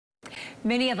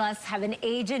Many of us have an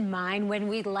age in mind when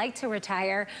we'd like to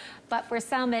retire, but for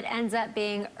some it ends up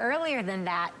being earlier than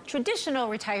that, traditional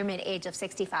retirement age of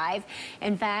 65.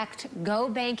 In fact, Go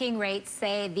Banking rates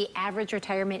say the average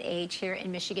retirement age here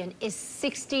in Michigan is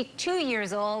 62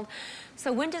 years old.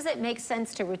 So when does it make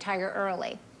sense to retire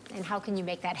early? And how can you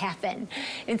make that happen?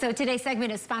 And so today's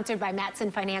segment is sponsored by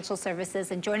Mattson Financial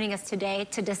Services, and joining us today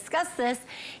to discuss this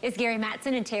is Gary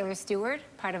Mattson and Taylor Stewart,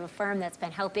 part of a firm that's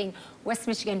been helping West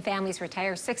Michigan families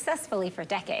retire successfully for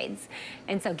decades.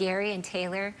 And so Gary and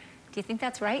Taylor, do you think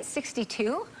that's right?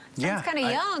 62? Sounds kind of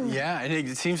young. Yeah, and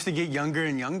it seems to get younger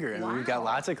and younger. I mean, we've got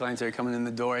lots of clients that are coming in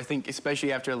the door. I think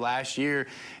especially after last year,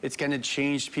 it's kind of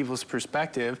changed people's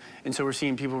perspective, and so we're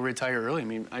seeing people retire early. I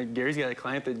mean, Gary's got a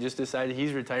client that just decided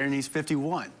he's retiring, he's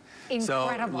 51.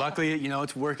 Incredible. So luckily, you know,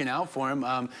 it's working out for him.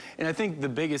 And I think the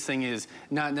biggest thing is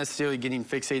not necessarily getting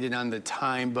fixated on the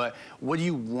time, but what do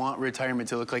you want retirement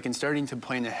to look like, and starting to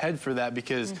plan ahead for that,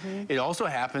 because it also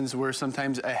happens where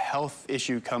sometimes a health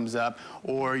issue comes up,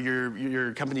 or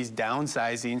your company's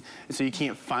downsizing, and so you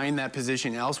can't find that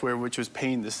position elsewhere which was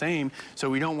paying the same. So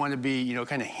we don't want to be, you know,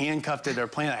 kind of handcuffed at our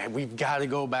plan. We've got to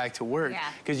go back to work,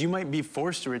 because you might be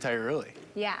forced to retire early.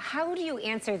 Yeah, how do you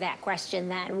answer that question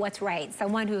then? What's right?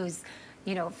 Someone who's,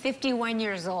 you know, 51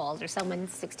 years old, or someone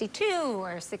 62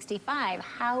 or 65,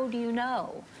 how do you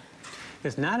know?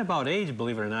 It's not about age,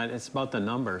 believe it or not, it's about the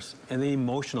numbers and the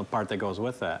emotional part that goes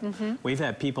with that. We've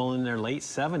had people in their late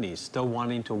 70s still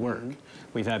wanting to work.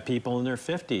 We've had people in their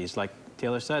 50s, like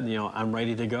Taylor said, you know, I'm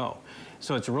ready to go.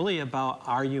 So it's really about,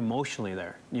 are you emotionally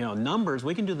there? You know, numbers,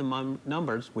 we can do the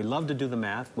numbers, we love to do the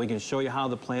math, we can show you how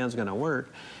the plan's gonna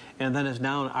work, and then it's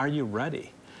down, are you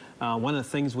ready? One of the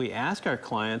things we ask our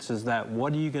clients is that,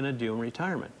 what are you gonna do in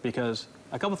retirement? Because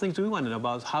a couple things we want to know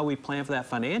about is how we plan for that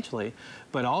financially,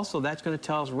 but also that's gonna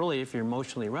tell us really if you're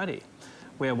emotionally ready.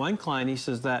 We have one client, he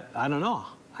says that, I don't know,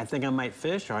 I think I might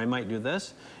fish, or I might do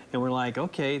this, and we're like,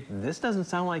 okay, this doesn't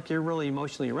sound like you're really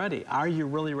emotionally ready. Are you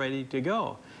really ready to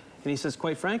go? And he says,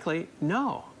 quite frankly,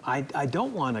 no, I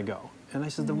don't want to go. And I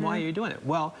said, then why are you doing it?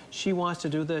 Well, she wants to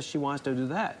do this, she wants to do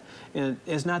that. And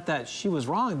it's not that she was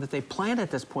wrong, but they planned at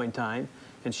this point in time,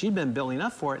 and she'd been building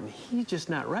up for it, and he's just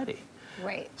not ready.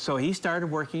 Right. So he started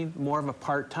working more of a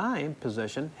part-time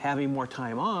position, having more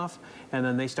time off, and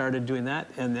then they started doing that,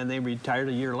 and then they retired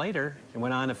a year later and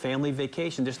went on a family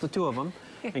vacation, just the two of them,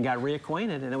 and got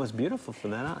reacquainted, and it was beautiful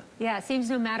from then on. Yeah, it seems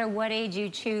no matter what age you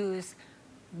choose,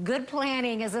 good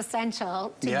planning is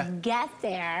essential to get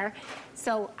there.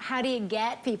 So how do you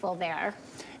get people there?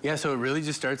 Yeah, so it really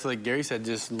just starts, like Gary said,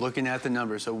 just looking at the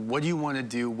numbers. So what do you want to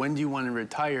do? When do you want to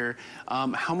retire?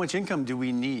 How much income do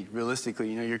we need, realistically?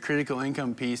 You know, your critical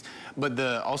income piece, but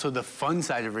also the fun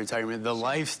side of retirement, the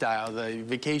lifestyle, the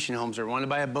vacation homes, or want to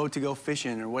buy a boat to go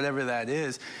fishing, or whatever that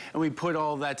is. And we put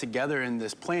all that together in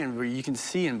this plan where you can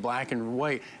see in black and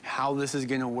white how this is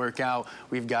going to work out.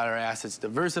 We've got our assets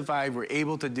diversified, we're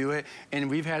able to do it, and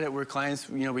we've had it where clients,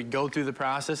 you know, we go through the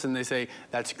process and they say,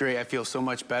 that's great, I feel so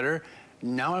much better.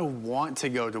 Now I want to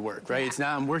go to work, right? It's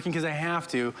not I'm working because I have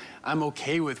to. I'm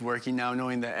okay with working now,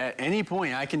 knowing that at any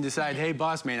point I can decide, hey,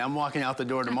 boss man, I'm walking out the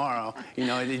door tomorrow. You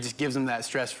know, it just gives them that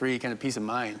stress-free kind of peace of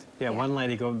mind. Yeah, one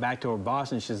lady going back to her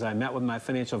boss, and she says, I met with my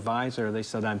financial advisor. They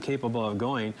said I'm capable of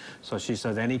going. So she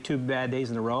says, any 2 bad days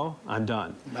in a row, I'm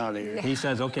done. Out of here. He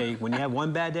says, okay, when you have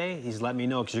 1 bad day, he's let me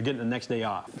know, because you're getting the next day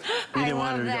off. I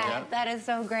love that. That is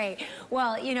so great.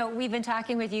 Well, you know, we've been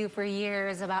talking with you for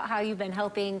years about how you've been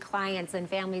helping clients and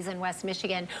families in West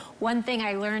Michigan. One thing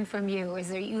I learned from you is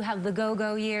that you have the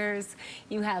go-go years,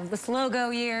 you have the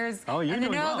slow-go years, and the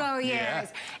no-go years.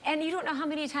 And you don't know how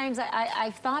many times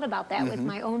I've thought about that with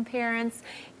my own parents,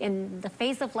 in the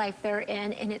phase of life they're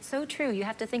in, and it's so true. You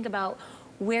have to think about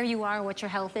where you are, what your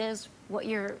health is, what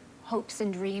your hopes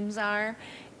and dreams are,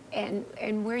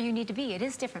 and where you need to be. It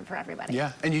is different for everybody.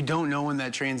 Yeah, and you don't know when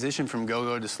that transition from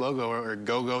go-go to slow-go or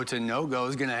go-go to no-go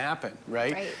is going to happen,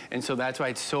 right? And so that's why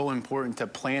it's so important to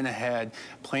plan ahead,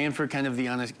 plan for kind of the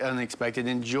unexpected,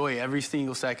 enjoy every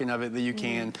single second of it that you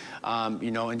can,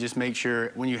 you know, and just make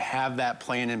sure when you have that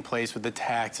plan in place with the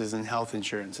taxes and health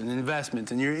insurance and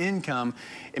investments and your income,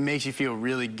 it makes you feel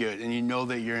really good, and you know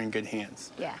that you're in good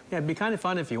hands. Yeah. Yeah, it'd be kind of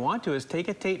fun if you want to, is take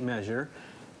a tape measure,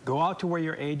 go out to where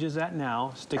your age is at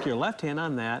now, stick your left hand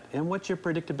on that, and what's your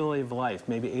predictability of life,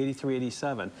 maybe 83,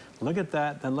 87. Look at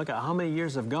that, then look at how many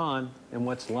years have gone and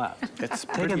what's left.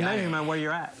 Take a measurement where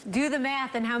you're at. Do the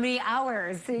math and how many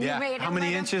hours. How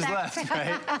many inches left,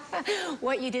 right?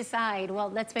 What you decide.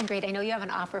 Well, that's been great. I know you have an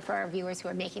offer for our viewers who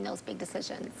are making those big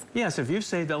decisions. Yes, if you've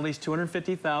saved at least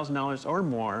 $250,000 or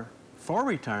more for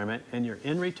retirement and you're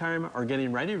in retirement or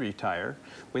getting ready to retire,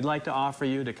 we'd like to offer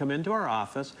you to come into our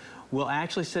office. We'll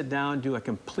actually sit down, do a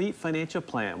complete financial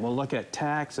plan. We'll look at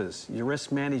taxes, your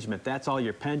risk management. That's all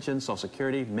your pension, Social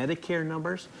Security, Medicare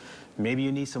numbers. Maybe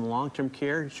you need some long-term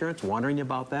care insurance, wondering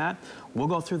about that. We'll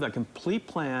go through the complete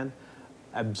plan,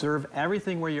 observe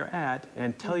everything where you're at,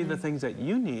 and tell you the things that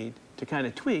you need to kind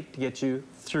of tweak to get you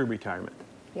through retirement.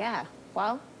 Yeah,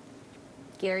 well,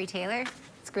 Gary Taylor,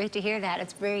 it's great to hear that.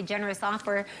 It's a very generous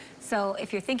offer. So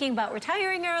if you're thinking about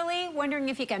retiring early, wondering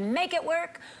if you can make it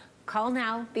work, call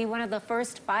now. Be one of the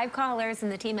first 5 callers,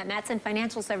 and the team at Mattson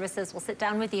Financial Services will sit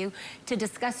down with you to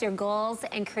discuss your goals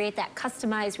and create that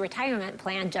customized retirement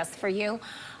plan just for you.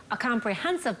 A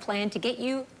comprehensive plan to get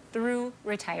you through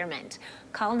retirement.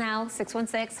 Call now,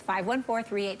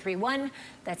 616-514-3831.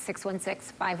 That's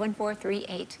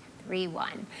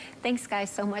 616-514-3831. Thanks, guys,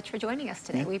 so much for joining us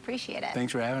today. We appreciate it.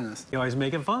 Thanks for having us. You always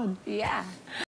make it fun. Yeah.